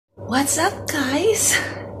What's up, guys?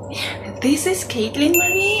 This is Caitlin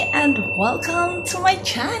Marie and welcome to my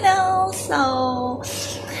channel. So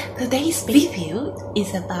today's review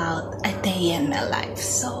is about a day in my life.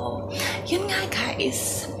 So yun nga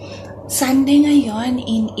guys, Sunday ngayon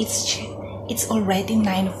it's already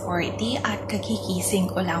 9:40 at kagigising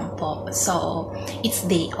ko lang po. So it's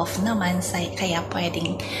day off naman kaya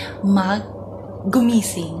pwedeng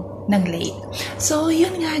gumising ng late. So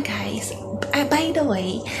yun nga guys, by the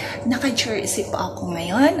way, naka-jersey po ako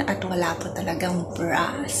ngayon at wala po talagang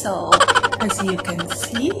bra. So as you can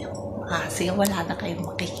see, kasi wala na kayong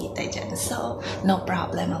makikita dyan. So no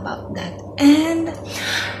problem about that. And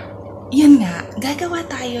yun nga, gagawa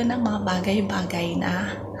tayo ng mga bagay-bagay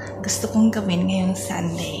na gusto kong gawin ngayong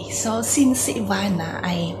Sunday. So since si Ivanna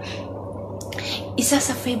ay isa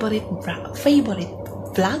sa favorite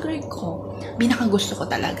vlogger ko, binakagusto ko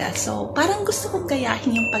talaga. So, parang gusto kong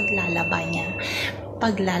gayahin yung paglalaba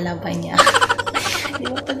niya. Di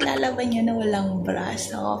ba, paglalaba niya na walang bra.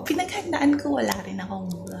 So, pinaghandaan ko, wala rin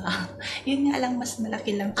akong bra. Yun nga lang, mas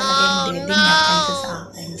malaki lang talaga yung dede niya kaysa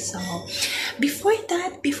sa akin. So,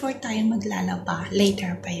 before tayo maglalaba,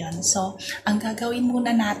 later pa yon. So, ang gagawin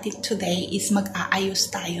muna natin today is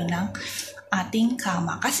mag-aayos tayo ng ating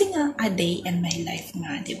kama. Kasi nga, a day in my life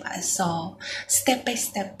nga, diba? So, step by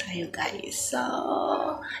step tayo, guys. So,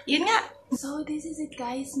 yun nga. So, this is it,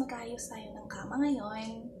 guys. Mag-ayos tayo ng kama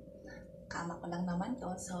ngayon. Kama ko lang naman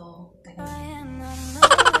to. So, ganun.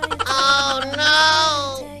 Oh,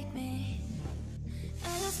 no!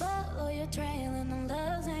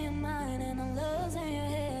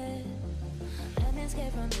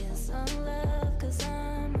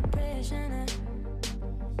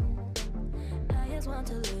 Want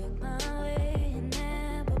to look my way and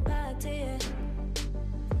never back to you.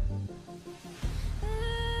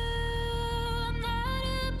 I'm not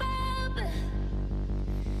about it.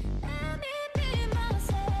 Let me be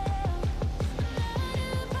myself. I'm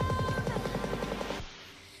not about it.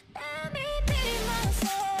 Let me be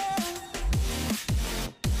myself. Let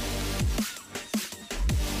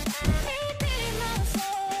me be myself.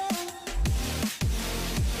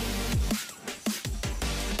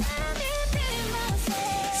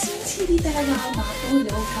 Hindi talaga ako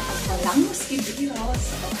makatulog kapag walang mosquito.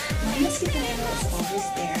 So, my mosquito is always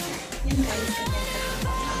there. Yan guys, ganyan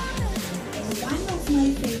kahapon. And one of my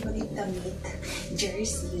favorite damit,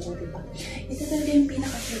 jersey, diba? Ito talaga yung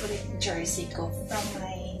pinaka-favorite jersey ko from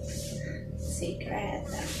my secret.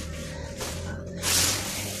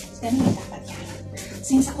 Ganun dapat yan.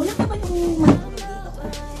 Since ako lang naman yung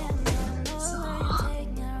so,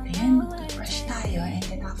 ayan, mag-brush tayo. And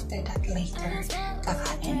then after that, later,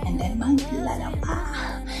 kakain, and then maglalaba.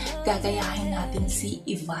 Gagayahin natin si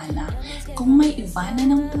Ivanna. Kung may Ivanna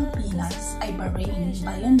ng Pilipinas, ay Bahrain.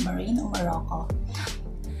 Ba yun? Bahrain o Morocco?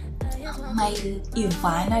 May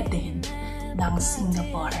Ivanna din ng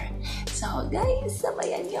Singapore. So guys,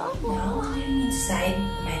 sabayan nyo. Now, I'm inside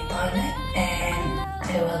my toilet and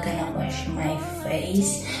I will gonna wash my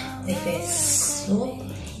face with this soap.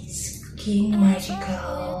 Skin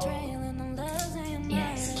Magical.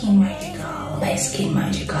 Yeah, Skin Magical. By Skin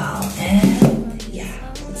Magical. And yeah,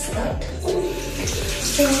 let's start.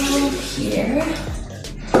 So here,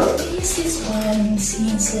 this is one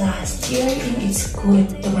since last year and it's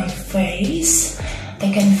good to my face.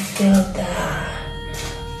 I can feel the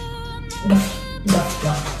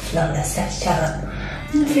charot.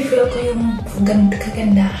 Nafe-feel ko yung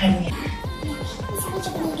kagandahan niya. It's such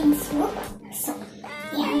a vegan soup. So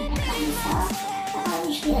yeah, so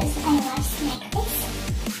usually I wash my face.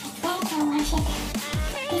 I wash it.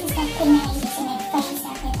 This is the thing I use in my face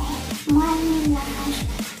every day. Morning, lunch,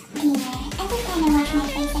 dinner. Every time I wash my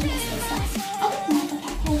face, I use this wash. I don't know if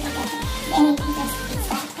I pay for that. Maybe because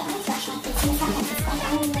it's like I always wash my face. And sometimes it's like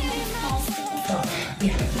I don't know if I use it. So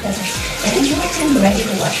yeah, that's it. And now I'm ready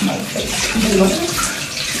to wash my face.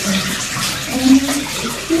 And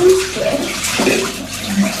it feels good.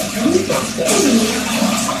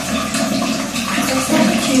 I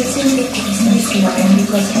started choosing the Christmas one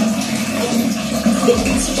because it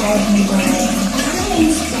inspired me by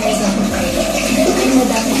I know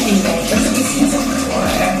that you guys, kasi season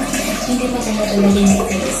 4, hindi maganda talaga yung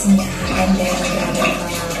face niya, and then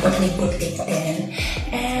putli-putli din.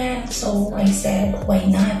 And so I said, why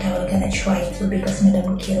not? I was gonna try to because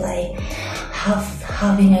Madam Kilay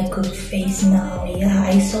having a good face now. Yeah,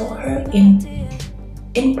 I saw her in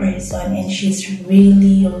person and she's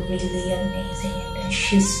really amazing, and then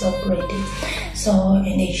she's so pretty. So,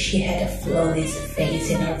 and then she had a flawless face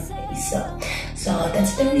in her face. So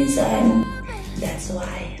that's the reason. That's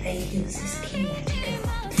why I use Skin Magical.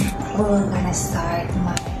 We're gonna start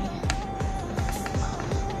my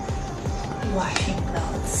washing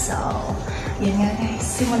clothes. So, yun nga guys,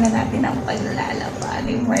 simulan natin ang paglalaba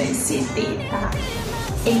ni Mercy Tita,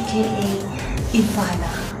 aka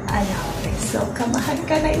Ivanna Alawi. So, kamahan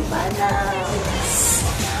ka na, Ivanna! Yes!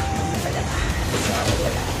 Wala ba? So,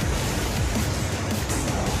 wala.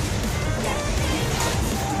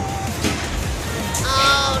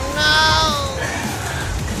 Oh no!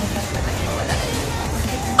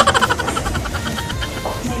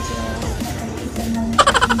 Medyo nakalitan ng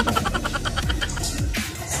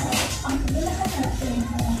so, ang paglalakad natin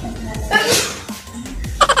ang paglalakad.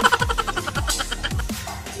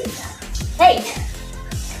 Hey!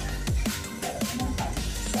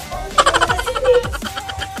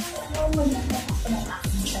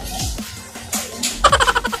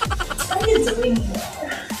 What are you doing here?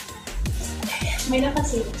 May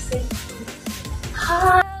nakasilip-silip.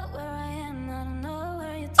 Hi!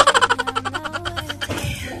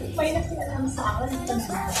 May nakialam sa akin sa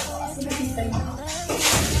paglalaro. Kasi nakita niyo.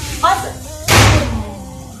 Awesome!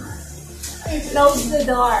 Close the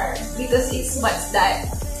door. Because it's, what's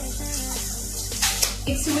that?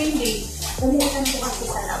 It's windy. Umuulan po kasi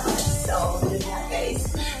sa labas. So, yun nga guys.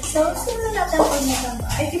 So, simulan natin po na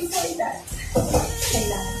I can say that.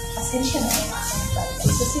 Kailangan. Pasensya na yung aking paglalaro.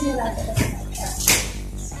 So, simulan natin po.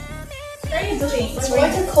 What are you doing? I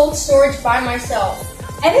went to cold storage by myself.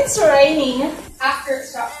 And it's raining. After it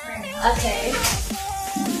stopped raining. Okay.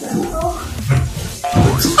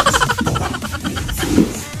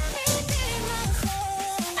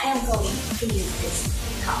 I am going to use this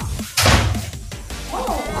cup.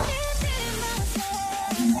 Oh.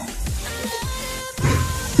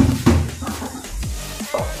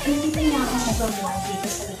 Nakita niya ako sa vlog dito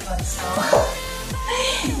sa likod. So,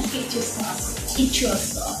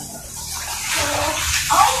 itchoso.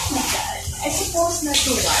 Oh my god. I suppose not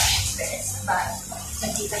to watch this, but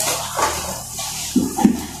nandito ko ako.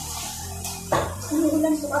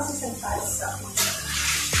 Umuulan po kasi sa taas. So,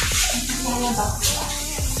 lalaba ko ba?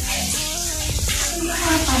 So, yung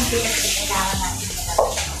mga panty kasi kailangan natin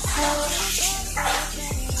nalabas.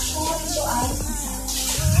 So, ito ay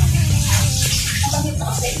kapag ito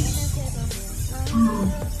kasi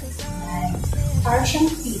parang siyang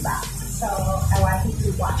tiba. So, I wanted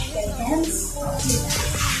to wash their hands.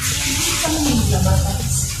 Hindi kami naglaba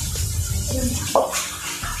guys.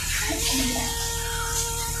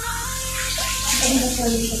 Ay, ito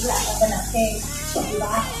yung paglaba natin.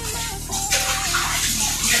 Diba?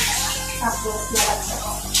 Tapos, lahat na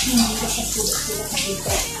ako. Hindi ko sa sulat-sulat na dito.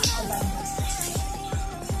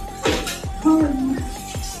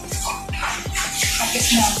 Tapos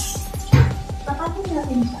na. Tapos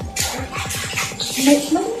natin siya.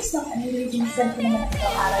 Malinis lang ano yung reason ko naman ito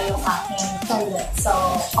para yung aking toilet. So,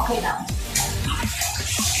 okay lang.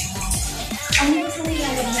 Ang next na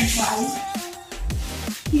nilalagyan ko ay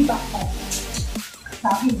tibak ko.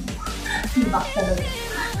 Sabi mo, tibak talaga.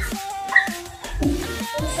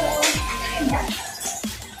 So, ayan.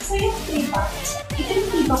 So, yung tibak, ito yung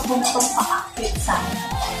tibak ko na pagpakakit sa akin.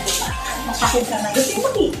 Napakit ka na. Gusto yung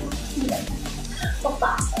makikita.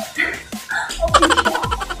 Pagpakakit. Okay siya.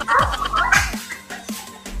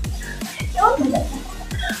 Oh my God!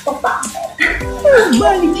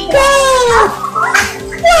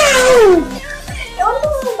 Wow! Ewan ko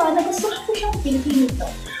nga ba, nagustuhan ko siyang pinky nito.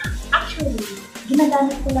 Actually,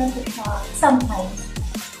 ginagamit ko lang ito siya sometimes.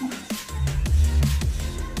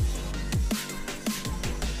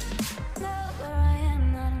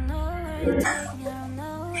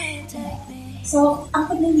 So, ang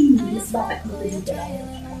paglilinis, bakit mo dito lang?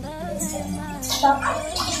 Stop.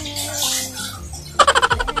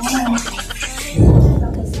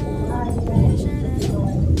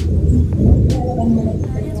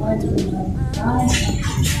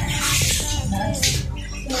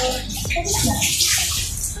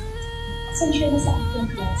 Essential na sa aking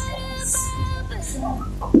process. So,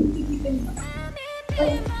 titipin mo.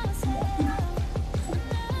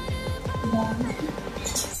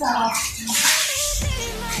 So,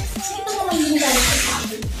 ito naman yung galit ko sa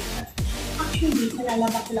akin. Actually,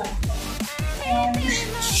 nalalaba ko lang ito. And,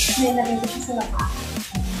 nilagay ko siya sa lapa.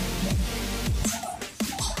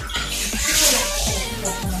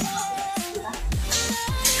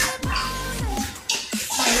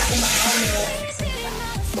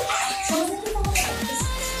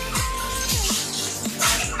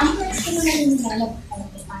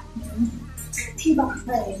 Tibak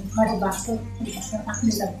pa rin, maribasa, tibak ng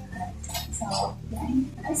aking labahan. So, yan.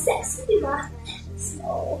 Ang sexy, diba?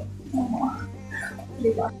 So, diba?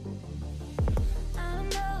 Diba?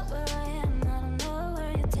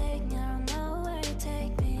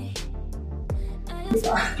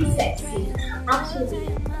 Sexy. Actually,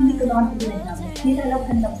 hindi ko naman ito ginagamit.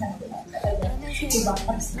 Nilalabhan lang ko lang. talaga. Diba?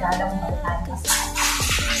 Pag galang malahan ka.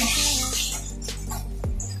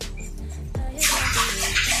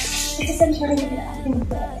 Essentially, ating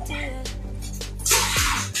bread.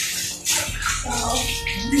 So,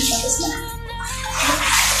 tapos na.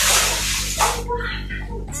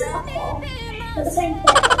 Sa ako. Tapos na yung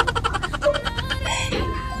bread.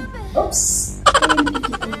 Oops!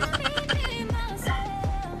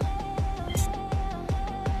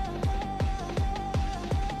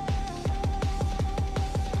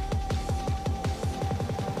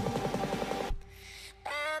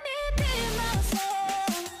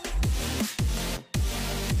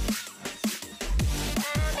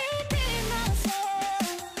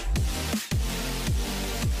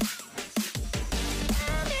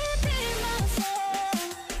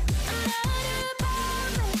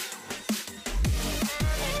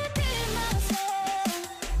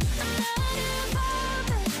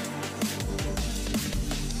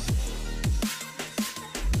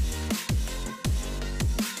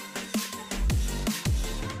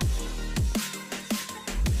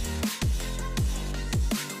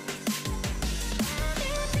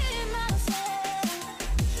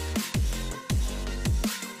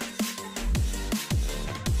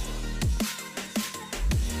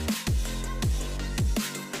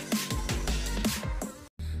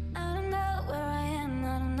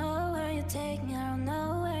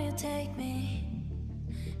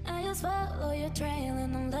 Follow your trail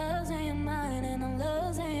and I'm losing your mind and I'm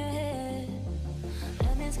losing your head.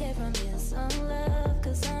 Let me escape from this love,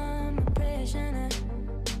 cause I'm a prisoner.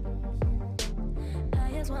 I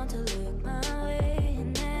just want to look my way and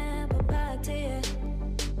never back to you.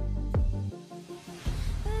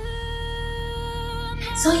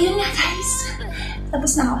 So, yun na guys.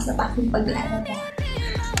 Tapos na ako sa aking paglalaba.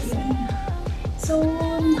 So,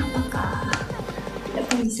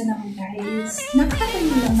 napaka-isa naman guys.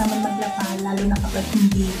 Nakakatayo lang naman maglaba, lalo na kapag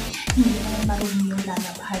hindi naman marumi yung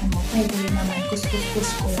lalabahan mo. Pwede rin naman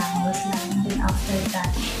kuskus-kus ko lang, lang. And then after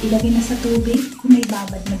that, ilagay na sa tubig kung may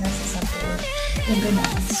babad na nasa sabon. Yung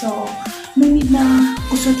ganun. So, no need na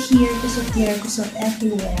kusot here, kusot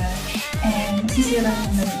everywhere. And masisira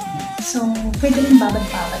na rin. So, pwede rin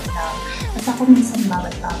babad-babad lang. At ako minsan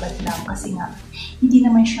babad-babad lang kasi nga, hindi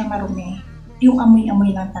naman siya marumi. Yung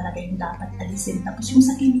amoy-amoy lang talaga yung dapat alisin. Tapos yung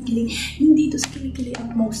sa kilikili, yung dito sa kilikili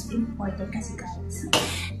ang most important kasi guys.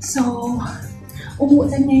 So,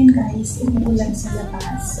 umuulan ngayon guys. Umuulan sa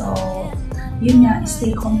labas. So, yun nga,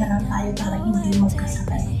 stay home na lang tayo para hindi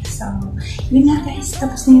magkasakay. So, yun nga guys.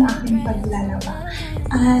 Tapos na yung aking paglalaba.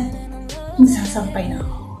 At magsasampay na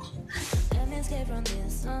ako.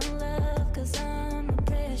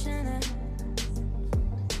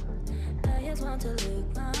 To look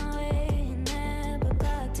my way and never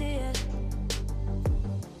back to you.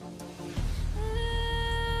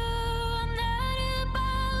 I'm not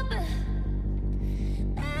about that.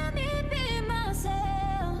 Let me be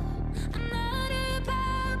myself. I'm not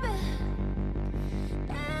about that.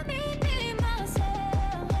 Let me be myself.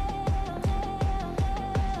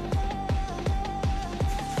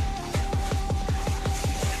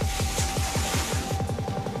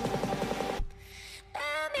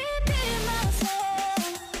 Let me be myself.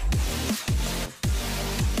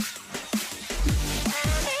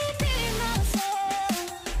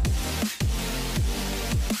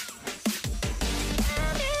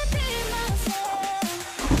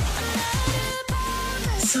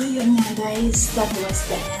 So yun nga guys, that was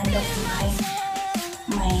the end of my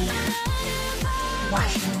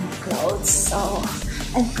washing clothes. So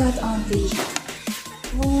I've got only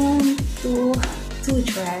two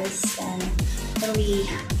dress and 3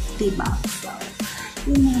 t-backs. So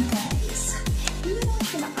yun nga guys, hindi naman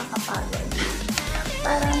siya nakakapagod.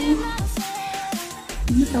 Parang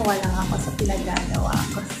natawa lang ako sa pinagagawa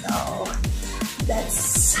ko. So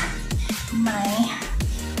that's my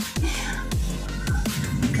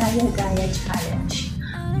gaya-gaya challenge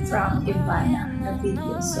from Ibanna na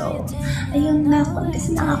video. So, ayun na,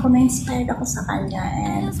 kasi na ako na-inspired ako sa kanya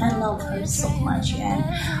and I love her so much and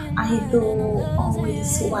I do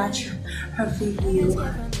always watch her video,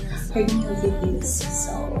 her new videos.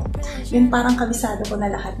 So, yun parang kabisado ko na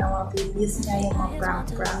lahat ng mga videos niya, yung mga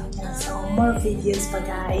prank niya. So, more videos pa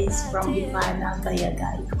guys from Ibanna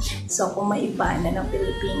gaya-gaya. So, kung may Ibanna ng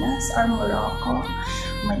Pilipinas or Morocco,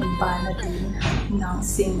 may Ibanna din ng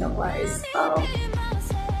Singapore. So,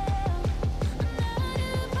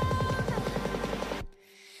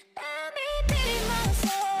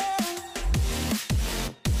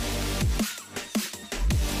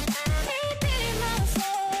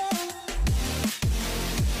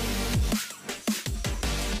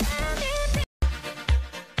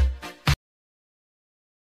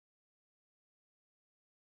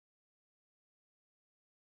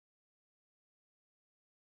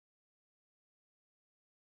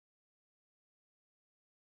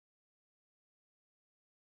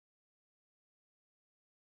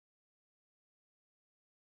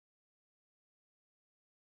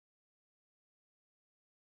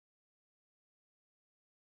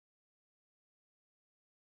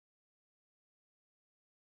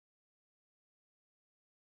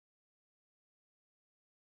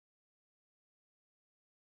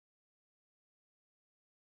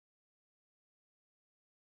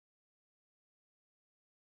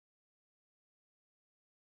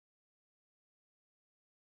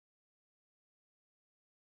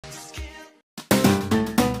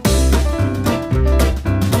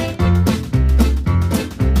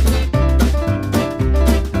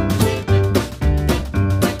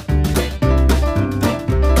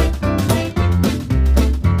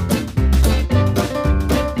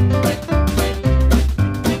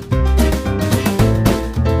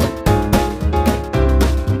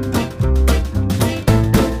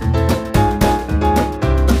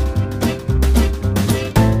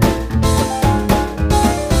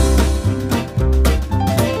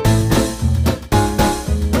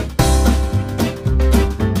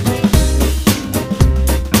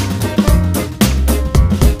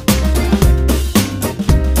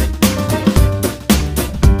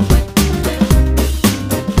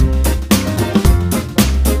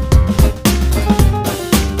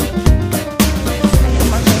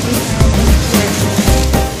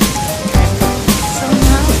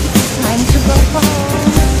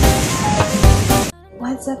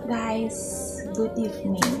 What's up guys? Good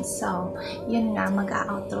evening. So, yun nga,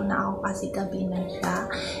 mag-outro na ako kasi gabi na siya.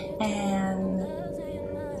 And,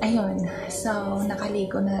 ayun. So,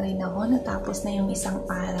 nakaligo na rin ako. Natapos na yung isang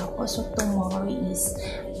araw ko. So, tomorrow is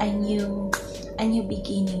a new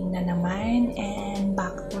beginning na naman. And,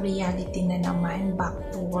 back to reality na naman. Back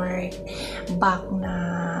to work. Back na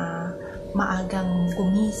maagang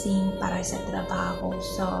gumising para sa trabaho.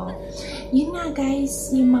 So, yun nga guys,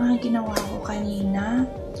 yung mga ginawa ko kanina,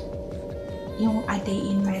 yung a day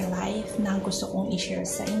in my life na gusto kong i-share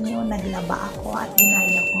sa inyo. Naglaba ako at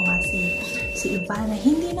ginaya ko nga si Ivanna.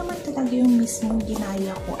 Hindi naman talaga yung mismong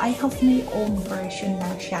ginaya ko. I have my own version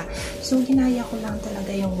lang siya. So, ginaya ko lang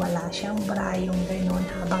talaga yung wala siyang bra, yung ganun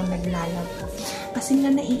habang naglalaba. Kasi nga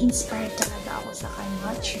nai-inspire talaga ako sa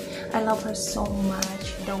kanya. I love her so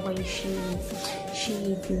much. The way she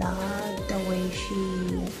vlog, the way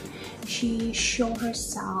she show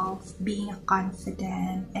herself being a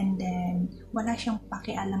confident, and then wala siyang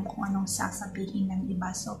pakialam kung anong sasabihin ng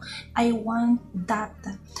iba. So I want that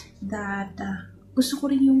gusto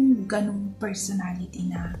ko rin yung ganung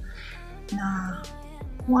personality na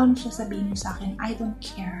kung ano siya sabihin mo sa akin, I don't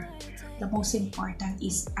care. The most important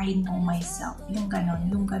is I know myself. Yung ganon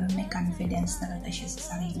may confidence talaga siya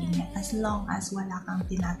sa sarili niya. As long as wala kang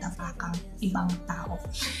tinatapakang ibang tao.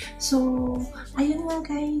 So, ayun nga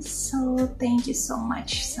guys. So, thank you so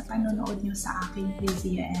much sa panonood nyo sa aking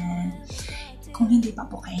video. And kung hindi pa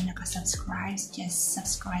po kayo nakasubscribe, just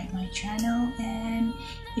subscribe my channel. And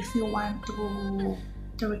if you want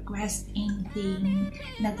to request anything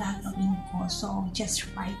na gagawin ko, so just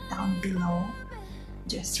write down below.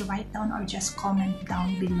 Just write down or just comment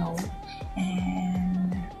down below.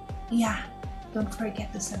 And yeah, don't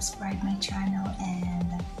forget to subscribe my channel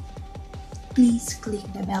and please click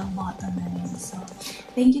the bell button na rin. So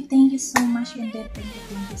thank you so much, and then thank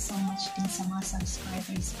you so much din sa mga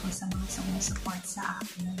subscribers ko, sa mga support sa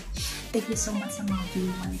akin. Thank you so much sa mga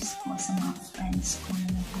viewers ko, sa mga friends ko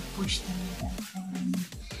na nagpo-push talaga. And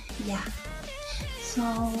yeah, so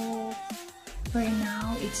for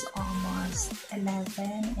now, it's almost 11,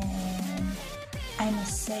 and I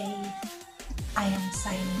must say, I am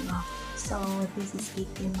signing off. So, this is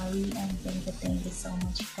Ivanna Alawi, and thank you so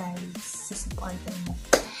much guys sa support mo.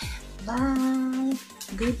 Bye!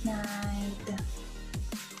 Good night!